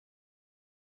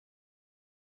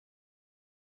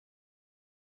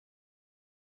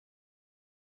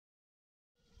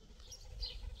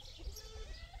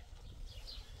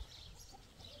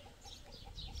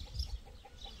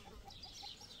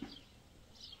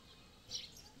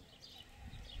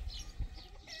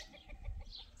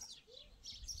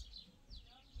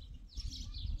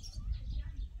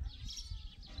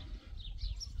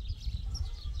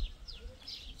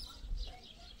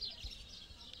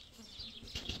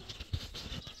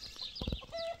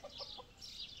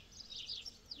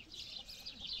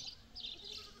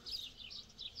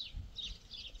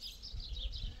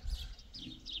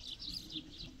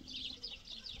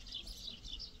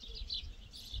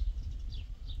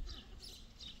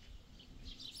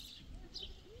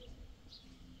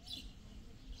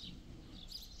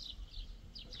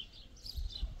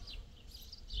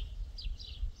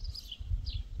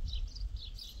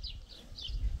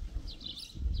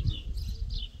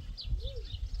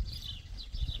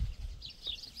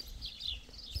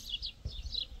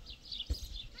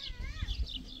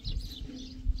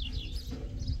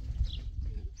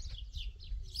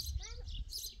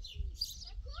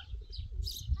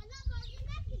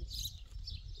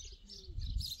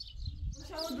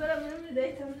برم اینو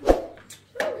میدهیتم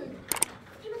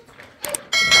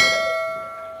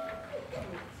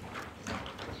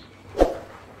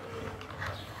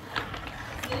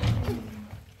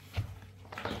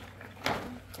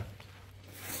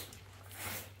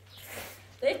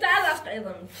دیتا عرف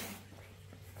ايضا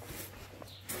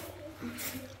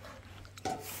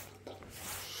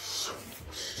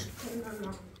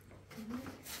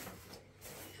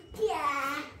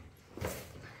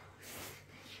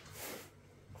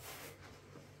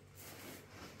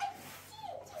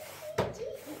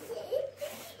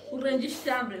ورنجش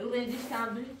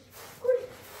تعمري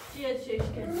شيء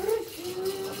كده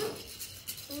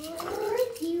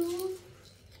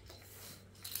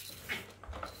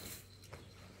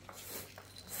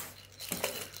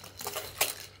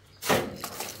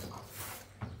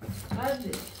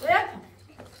هذه وياك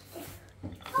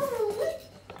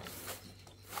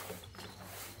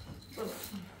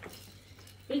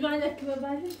ايش عندك كباب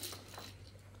بعد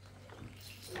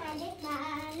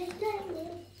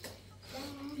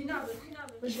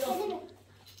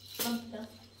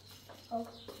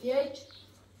يج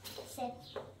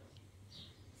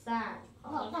ساعة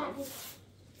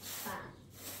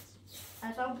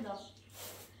هتنقل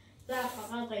ساعة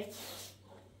غضيت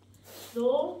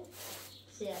دو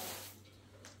ساعة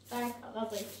ساعة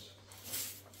غضيت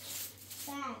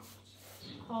ساعة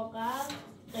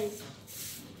غضيت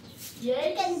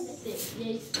يج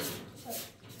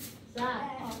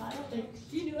ساعة غضيت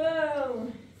كيلو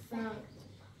ساعة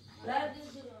لا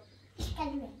تنسى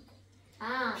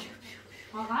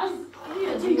غاز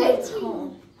هي دو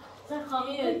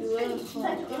هي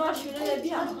دو ما شو لا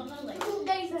بيها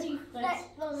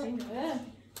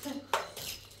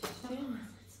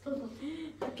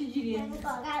كيجي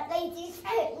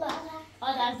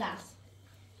هذا زاس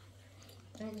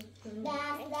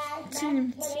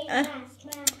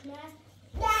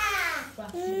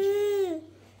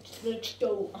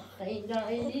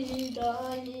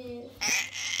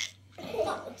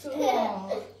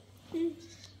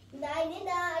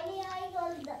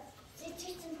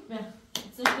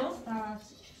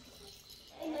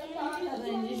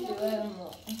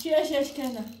شاش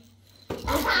كنا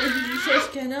شاش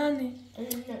كناني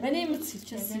ماني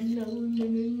متسكت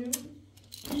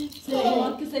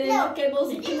سليمان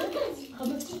كيبوظ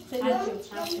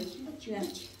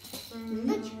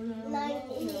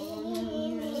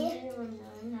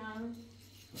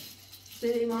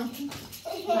سليمان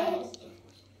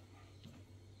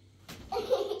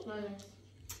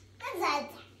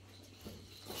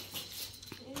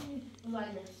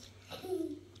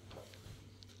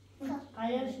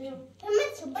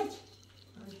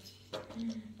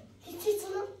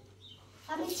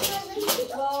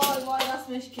واي راس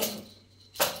مشكلة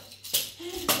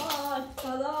واي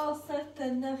خلاص صرت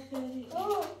النفري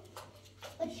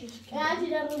قاعد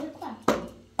يدرب الكوع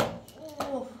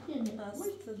اوف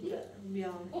تصدق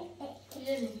بيوم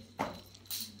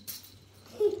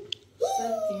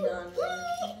صرت نام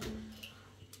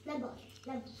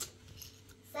نبغى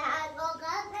ساعة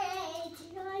غضيت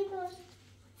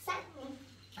ساعة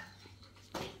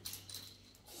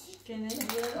كان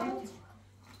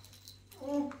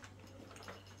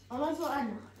أنا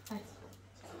سؤالنا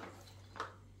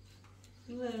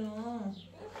لا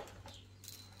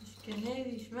مش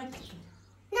كناري مش مكتب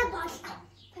نبغى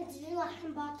هتجي واحد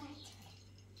باطل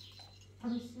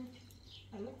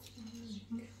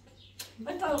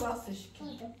بنت على راسك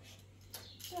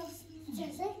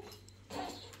جاهزة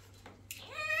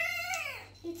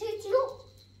يتجلو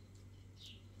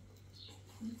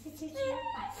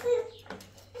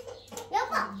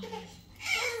يابا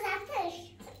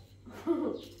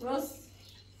راس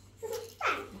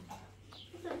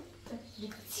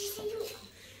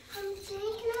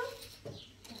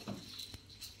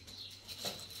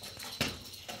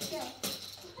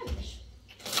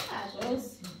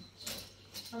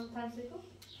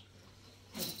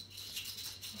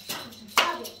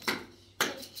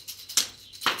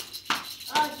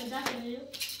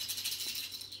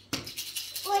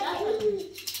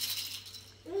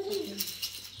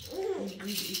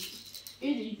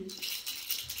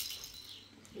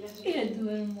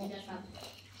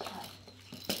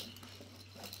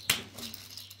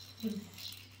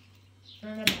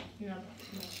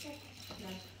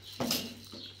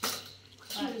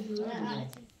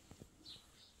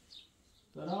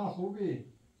سلام خوبی؟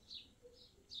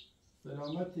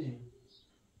 سلامتی؟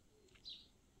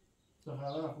 چه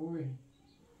خبر خوبی؟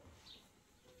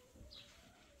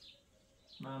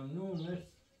 ممنون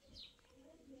مرسی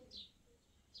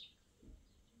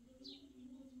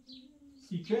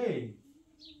سیکی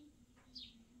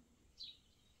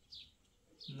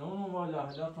نه والا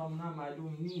حالا تا منم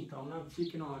معلوم نی تا منم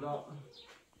فکر حالا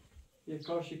یک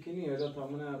کار شکنی حالا تا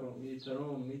منم رو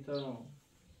میترم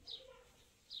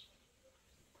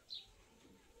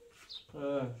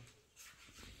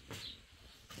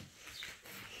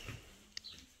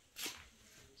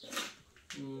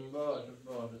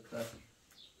باشه تر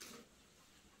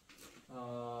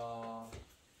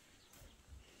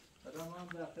حالا من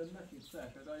در خدمتی سش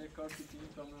حالا یک کار شکنی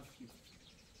تا منم فکر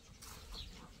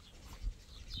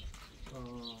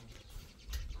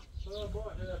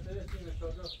باشه در فرستیم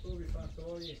اشتاده خوبی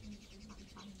فانسوایی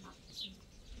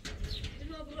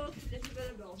اینو برات دیگه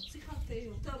برم سی خفته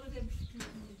ایم تا بدم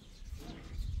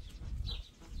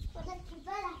خدا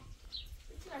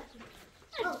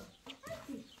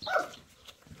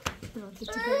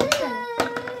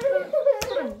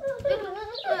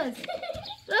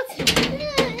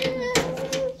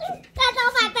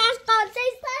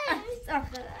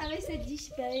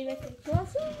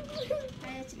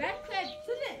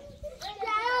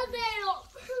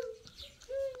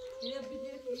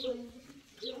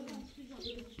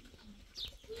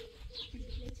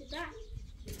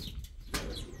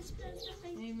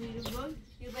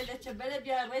کی بالا بله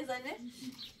بیا روی زنه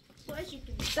خوشی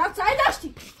دست سعی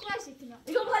داشتی خوشی کنم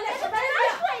ایگو بله بله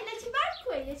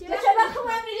کوی لچه بخو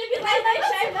من میره بی رای رای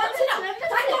شای باتنا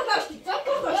تاکو داشتی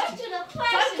تاکو داشتی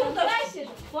تاکو داشتی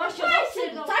خوشی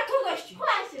تاکو داشتی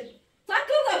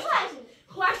تاکو داشتی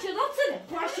خوشی داتنه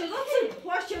خوشی داتنه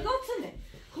خوشی داتنه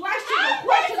خوشی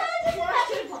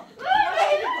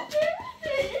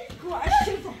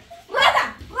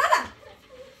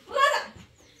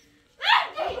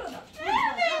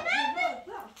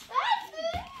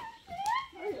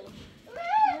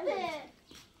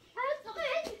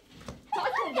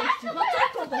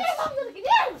رادا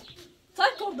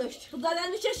تاکو داشتی خدا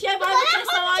دانش چیه باید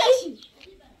سواری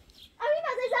امین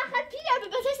از زخم پیله به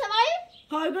بسه سمایی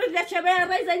قایبر لچه به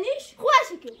رای زنیش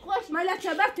خوشی من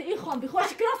لچه برت این خام بی خوش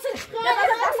کلاس یا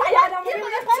دادا دست ایالامون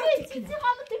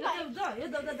یا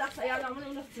دادا دست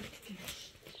ایالامون نفسه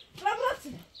برابرسه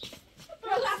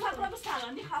برابر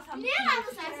بسالان نیخواستم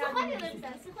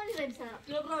سخونی رمسن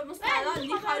برابر بسالان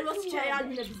نیخوای واسه چه ایال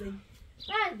میله بزنی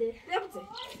برده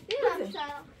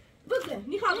بزه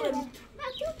نیخوام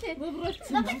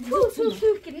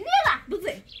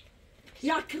بزه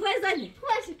یا کرای زنی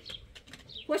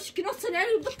خوش کلاس نه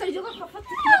بطل جواب خفت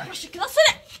خوش کلاس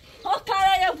نه ها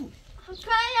کارا بود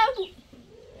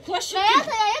خوش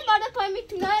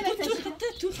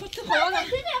تو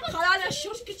خلاص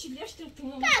شوش کچیلیش تو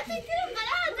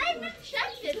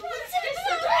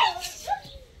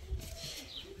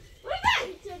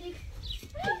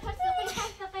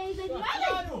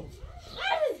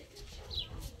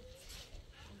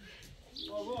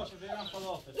باشه برم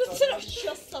خلافه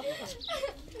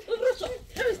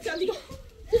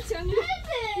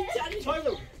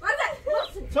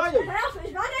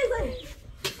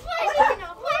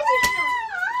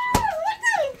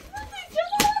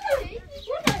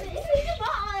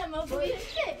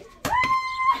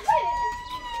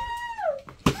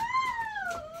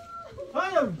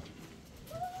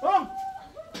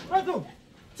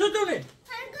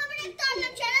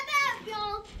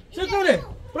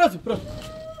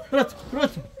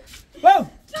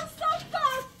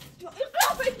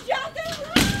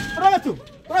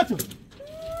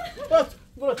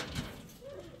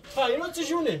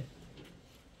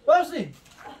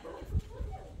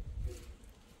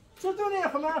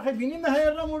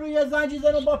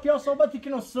با پیا صحبتی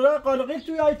کنم سرا قلقی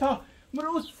توی آیتا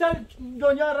مرو سر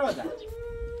دنیا را ده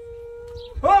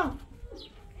ها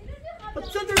خود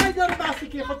چه دونه داره بحثی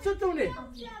که خود چه دونه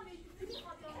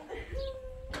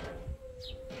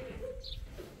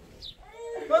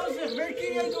بازی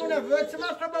برکی یه دونه و چه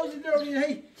مطلب بازی داری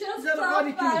هی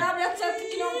زرقاری کنی برام یا چه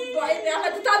کنم باید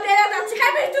یا تو تا بیاد چه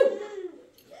کاری تو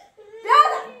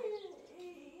بیاد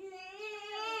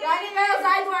یعنی من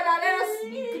زاید ولا نه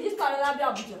کلیس کارا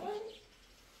بیا بچه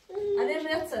انا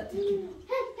مرتت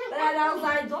برای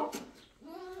زایدو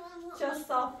چه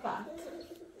صافت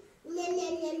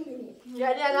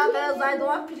یعنی الان برای زایدو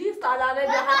و پلیس تالاره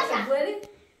به هر بری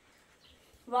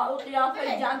و او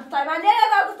قیافه جان تا من نه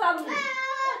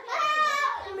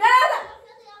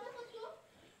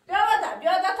دادم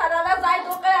بیاد تالاره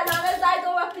زایدو قیافه زایدو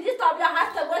و پلیس تا بیا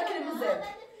هر تا بری میزه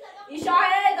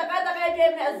ایشاره دقیقه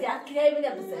بیم ازیاد کلی بینه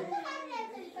بزه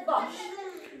باش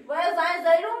و زاید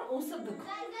زایرم اوسب دکو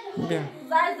Bien.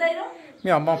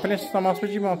 Bien, bon, on finit ton masse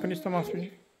on finit ton masse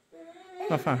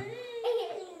Enfin.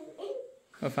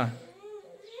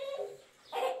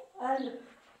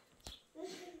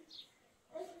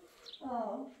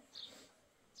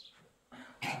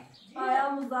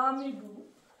 Ayağımız daha mı bu?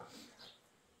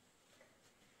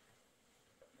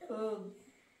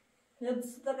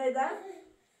 Hepsi de neyden?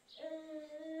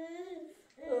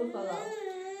 Falan.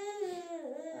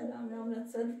 Adam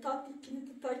sen tatlı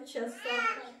kilidi taçacağız.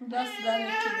 Nasıl da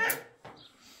nekili?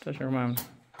 Teşekkür ederim.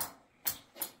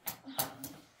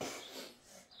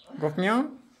 گفت میام؟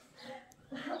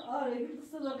 آره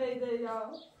کسی نگیده یا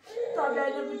تا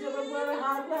بیاییم بچه‌ها برای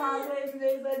هر می‌ریزنه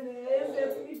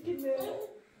می‌کنه.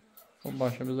 خب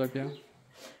باشه بذار بیام.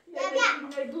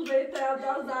 یه دوباره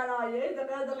تابدار زرایه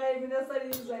دقیقه می‌نه سری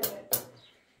می‌زنه.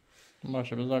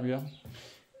 باشه بذار بیام.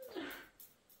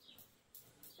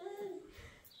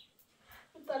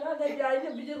 طلع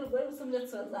بیاییم بیچاره برای سمت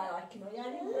زرای کنه.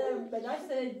 یعنی بداش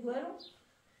سری برو.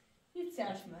 هیچ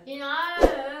چشمه. اینا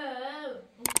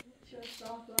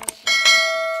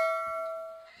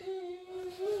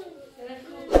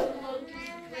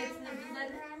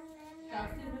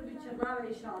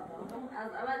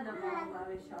از اول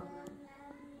نمی‌دونم شام.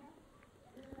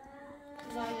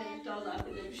 زاید دادا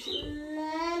بودیم.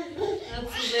 از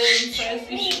زمین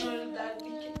سایشون در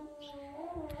دیگه.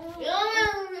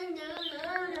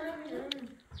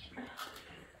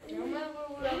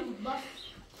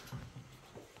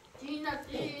 Tina,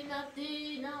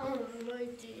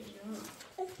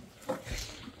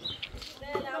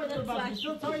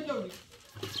 شو تای داری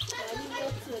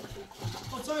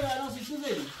خواهی الان سیچه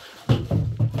داری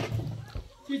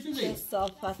سیچه داری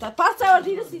صافت پس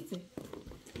آوردی رسیده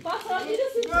پس آوردی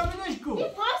رسیده ببینش کو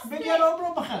بگر آب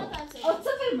رو بخیر او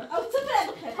تفرم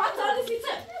بخیر پس آوردی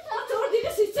رسیده پس آوردی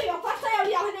رسیده یا پس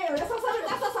آوردی آهنه یا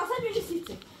ساسا می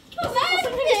رسیده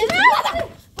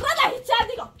برادر هیچ چند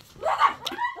دیگه برادر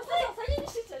ساسا می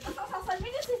رسیده ساسا می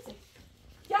رسیده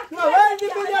نه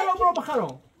ولی بگر آب رو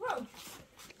بخیرم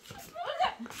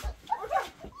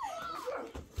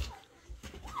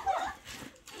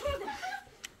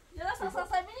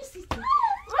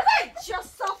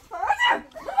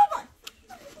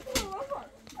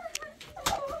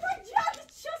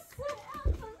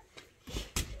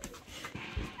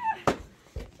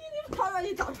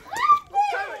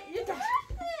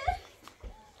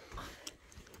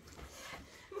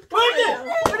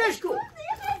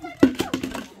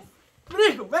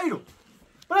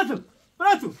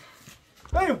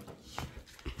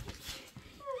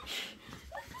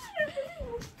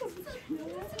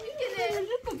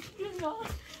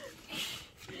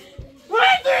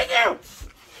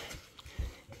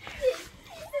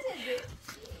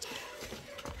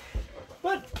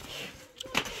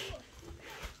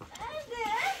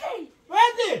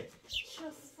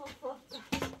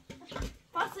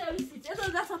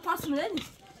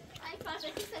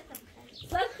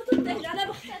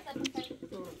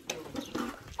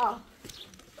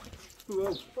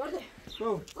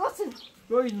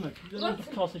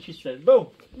تاسه چی سر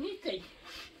بو نیتی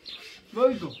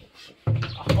بو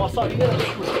خواصا اینه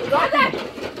برادر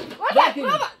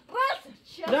بابا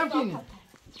نمکنی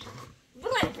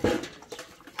بله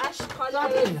اشکالا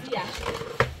رزیه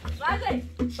برادر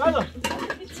برادر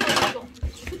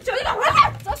چوری نه برادر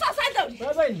ساسا سندوری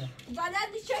برادر اینه برادر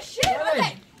دیچه شیر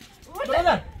برادر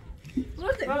برادر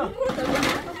برادر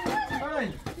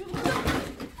برادر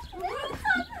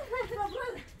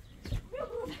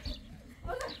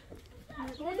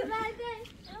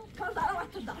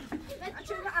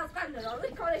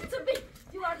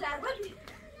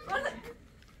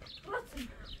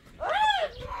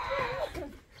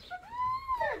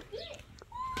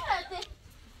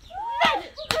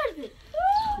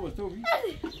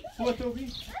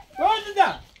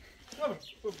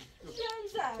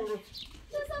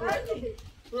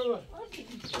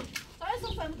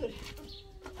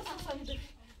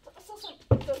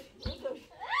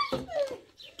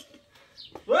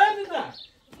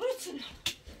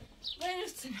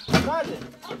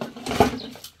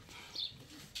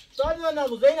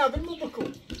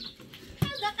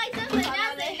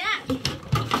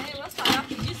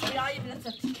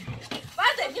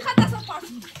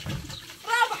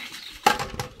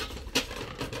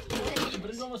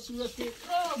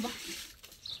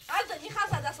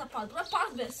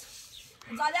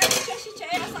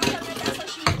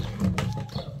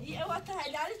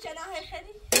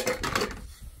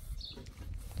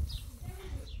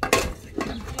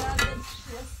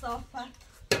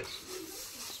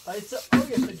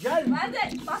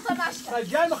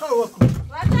الجال مخوفكم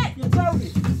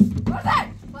يتساوي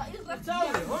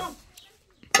يتساوي ها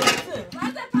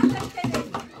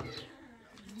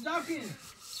زاكين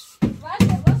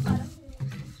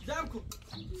زاكو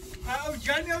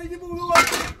الجال ما يجيبوا هو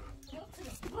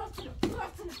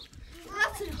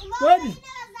وين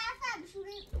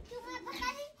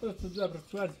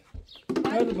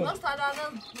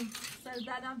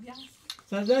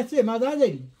سرداتي ما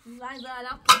دادي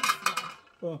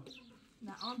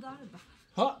نه آن داره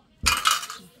ها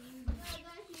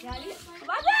یعنی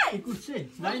بعد یکو چه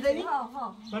زنی زنی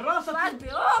ها براست بعد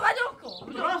بیا بدون کو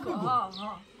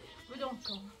ها بدون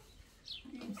کو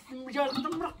مجال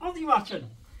قدم رقضي واصل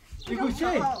يقول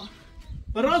شيء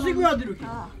براست يقول يدرك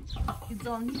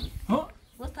زانی ها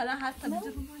وصل حتى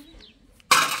بدون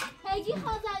هيجي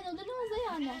خازن دو نوزه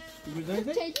يقول زني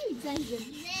زني چه زنجه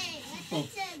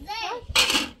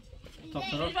طب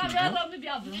تراك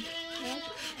بیا بیا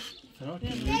تراك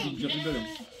جرب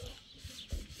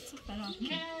برم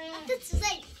انت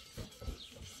زي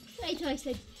اي تو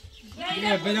هسه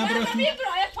نه بدم برات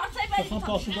برای بخوام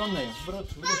پاسدان نه برات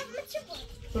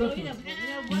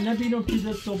نبینم که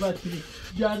در صحبت کنی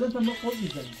گردن تمام خود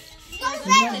میزنی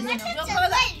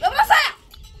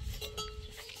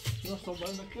یا صحبت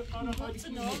نکرد قرار قادی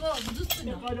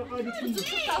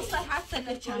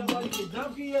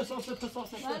دم که یه ساسه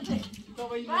پساسه تا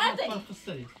باید نفر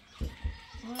خستری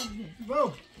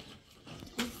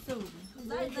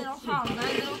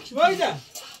وایده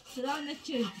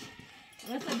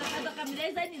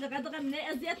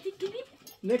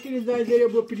لكن إذا يدري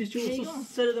أبو بليسي وصل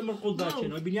سنة من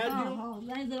القضاء بنياد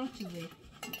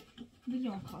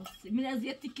بليون خاص من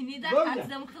أزيتك كنيدة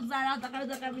حتى من خزارة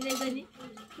دقيقة من يدني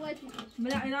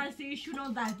من أنا سوي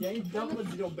شنو ذات يعني دام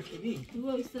اليوم بكني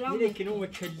هو يسرع لكن هو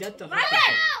تشلت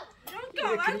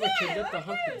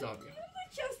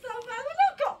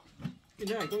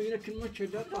لا يقول لك ما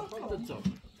تشلت خلط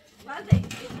الزاوية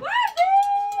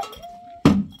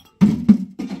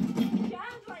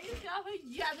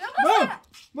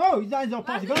واو إذا إذا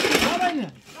باس قاس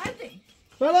بلاينا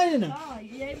بلاينا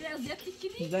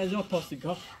إذا إذا باس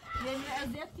قاس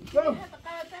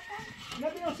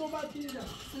نبي صوبات كذا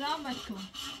السلام عليكم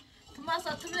كما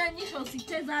صرتمني خلصي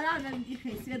تزارعنا ندي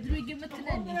خيس يدري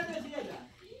قيمتنا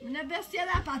نبي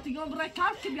سيارة تعطيكم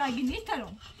بركاب كبيا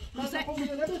جنيتهم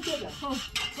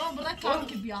قوم بركاب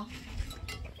كبيا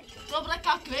قوم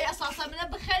بركاب كبيا أساسا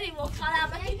من بخير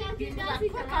وخرابة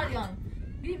كبيا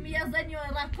بيمية زنيو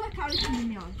راكوا كاري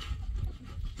كميان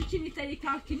تشيني تري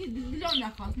كاركيني بلون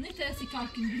نخاص نترسي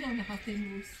كاركين بلون نخاص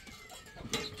تنوس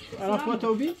أنا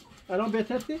فوتوبي أنا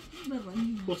بيترتي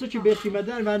وصل شو بيتي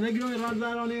مدار ما نقدر راد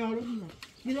زاراني يارو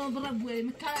بلون بربوي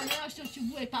مكان أنا أشوف شو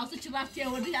بوي تاسو شو رافتي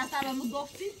أودي أسارة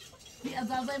مقفتي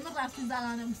بأزازي من رافتي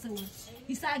زارانة مسوي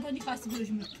يساعدوني فاس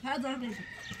بوجمك هذا غير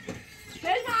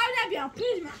بيجمع على بيا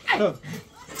بيجمع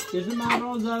يجب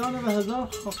معنا زارانة بهزار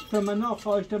تمنا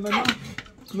خواهش تمنا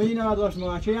مدينة بداش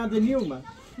معاشه يعني نيوما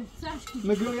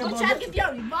مقلون يا بابا چند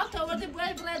بیاری ما تو ورده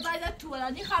برای زایده تو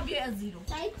ولی نیخوام بیای از زیرو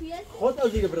خود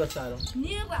از زیر برای سارم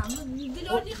نیرم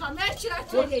دلار نیخوام نه چرا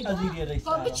توی لیدم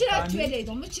خب چرا توی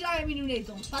لیدم چرا اینو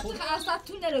لیدم فقط خلاص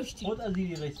تو نرشتی خود از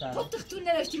زیر رئیس سارم خود تو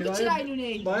نرشتی چرا اینو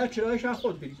لیدم باید چرایش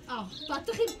خود بری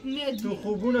فقط خیلی تو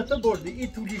خوبونه تو بردی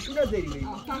این تو لیشون نداری می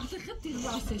فقط خیلی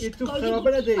راستش این تو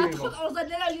خرابه نداری می خود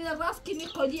آزاده را راست کنی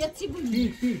قلیتی بود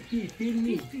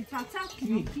فیلمی فقط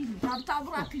فیلم تا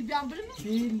برای بیام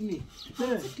بریم فيلمي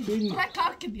فيلمي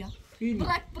بركارك بيا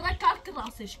بركارك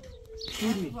راسش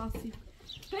فيلمي راسي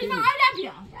فيلم على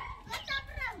بيا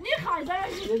نيخاي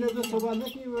زي هذا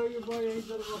صبانك ويا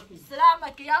يقدر واقي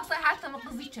سلامك يا صحة ما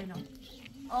قضيت انا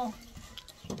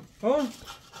ها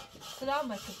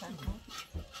سلامك كان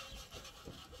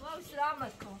واو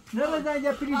سلامك نرى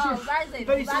زي بريشي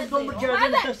بريشي دوم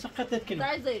رجال سقطت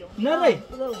كده زي زيرو نرى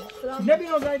نبي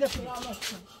لو زي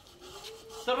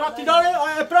سرعتي داري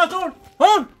امبراطور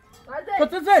هون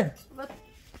بتزين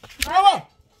برافو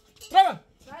برافو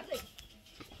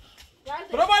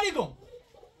برافو عليكم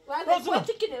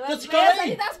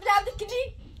زي ناس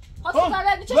بلادكني خلاص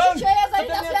على نشوف شويه زي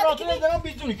ناس بلادكني ده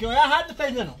بيدونك يا حد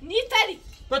تايزنو ني تاني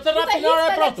بترعتي داري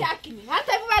امبراطور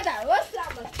حتى بعد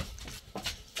وسلام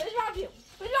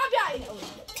في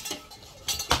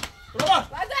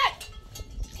برافو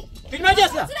في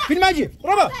المجلس في المجلس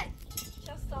برافو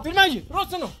في المجلس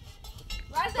روسنو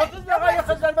بتزين غير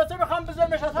خزر بس بخم بزر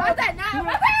مش هتعرف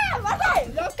وضعي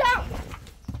لو كم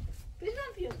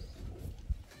فيزن فيو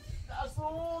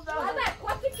اصول وضعي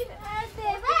قوتي كده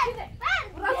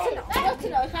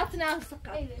راسنا خاطنا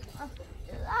السقا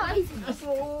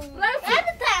اصول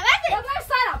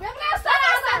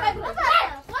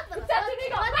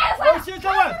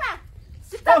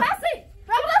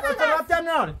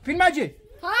في المجلس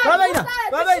هذا هنا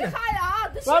هذا هنا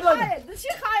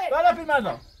هذا في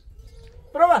المجلس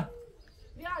برافو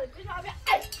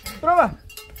برافو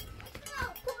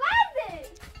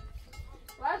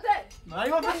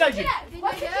ايوه في المجلس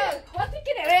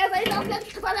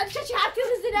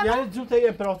يعني زوتي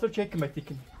امبراطور تشيك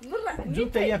متيكن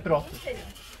زوتي امبراطور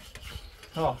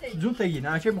زوتي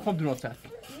انا شيء بخوم دونوتات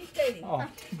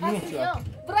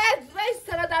براد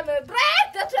سر دم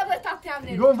برد تو به تاتم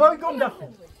نه گم وای گم دخو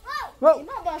واو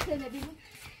ما باشه نبینم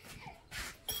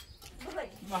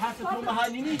ما حاسس تو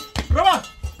محلینی برو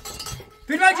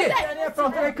فیلماجی یعنی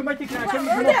افراد کمکی کنه چه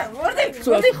میگه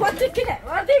وردی خودت کنه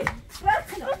وردی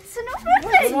سنو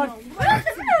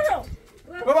برده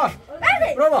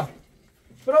برو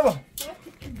برو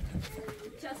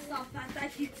چه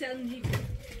صافت کیچنی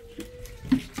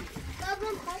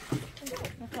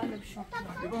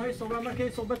بابا هی صحبت ما که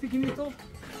صحبتی که میتو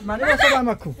من نه صحبت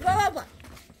ما کو بابا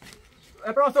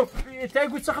ابراهیم تای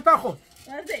گوش سخت خود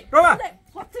وردی برو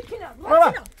خودت کنه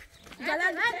برو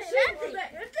جلال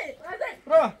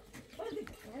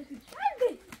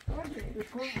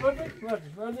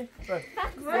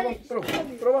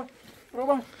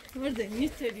برو وردی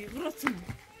میتری براتون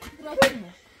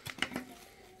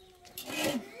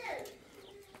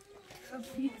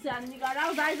پیتزا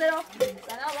نگارا زایدرو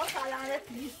سلام و سلام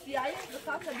پیتزای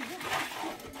بخاطر دیگه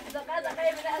دقیقه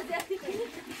من ازیاتی کنی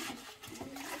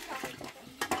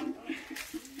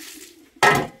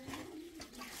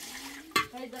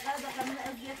هاي دقیقه من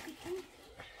ازیاتی کنی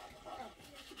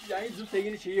یعنی زود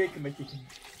تگیری چه یک کمکی کنی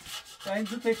یعنی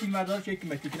زود تگیری مدار چه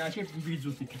کمکی کنی نشه بی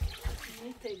زود تگیری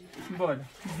بالا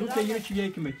زود تگیری چه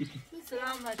یک کمکی کنی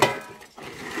سلام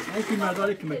علیکم یکی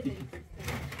مدار کمکی کنی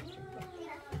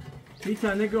هیچ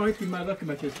تنه گاهی که مدار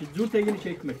کمکی کنی زود تگیری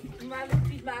چه کمکی کنی من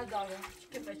فیلم دارم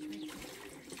که بچمی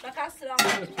فقط سلام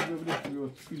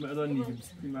فیلم مدار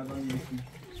نیست فیلم مدار نیست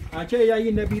اچه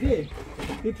یه نبیره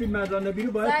این فیلم مدار نبیره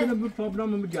باید کنه بود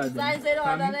پابنامو میگرده زای زیرو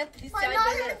آدانه پلیس جای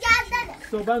بده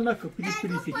صحبت نکن پلیس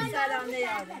یکی سلام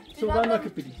نیاره صحبت نکن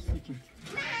پلیس یکی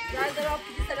زای زیرو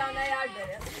پلیس سلام نیار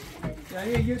بره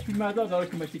یعنی یه فیلم مدار داره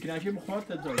کمکی کنه اچه مخاط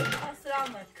داره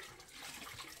سلام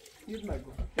هیچ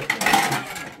مگو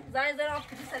زای زیرو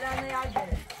پلیس سلام نیار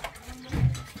بره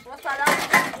و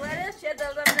سلام وره چه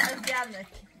دادم من ازیاد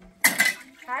نکی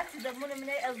هر چی دمون من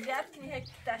ازیاد کنی هک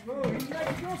تاش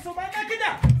صحبت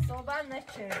نکنه صحبت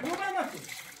نکه صحبت نکن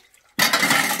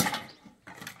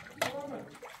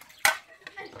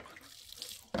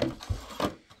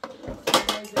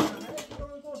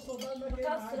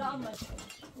سلام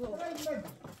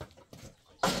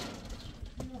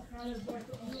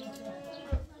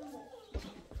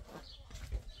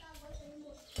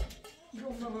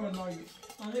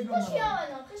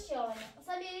خشیانه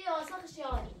اصلا میری آسا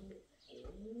خشیانه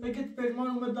بگید پیمان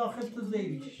اومد داخل تو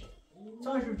زیریش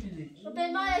تا شو چیزی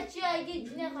پیمان چی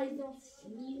اگه نخواهیدم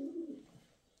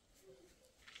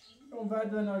اون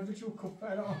بعد نارده چو کپ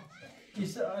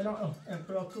الان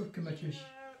امپراتور کمکش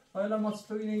حالا ما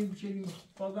ستوی نیم بچینیم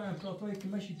بازم امپراتوری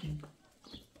کمشی کنیم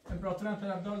امپراتور هم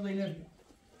طرفدار زینب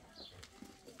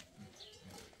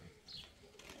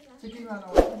چکی من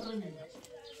آورد رو میگم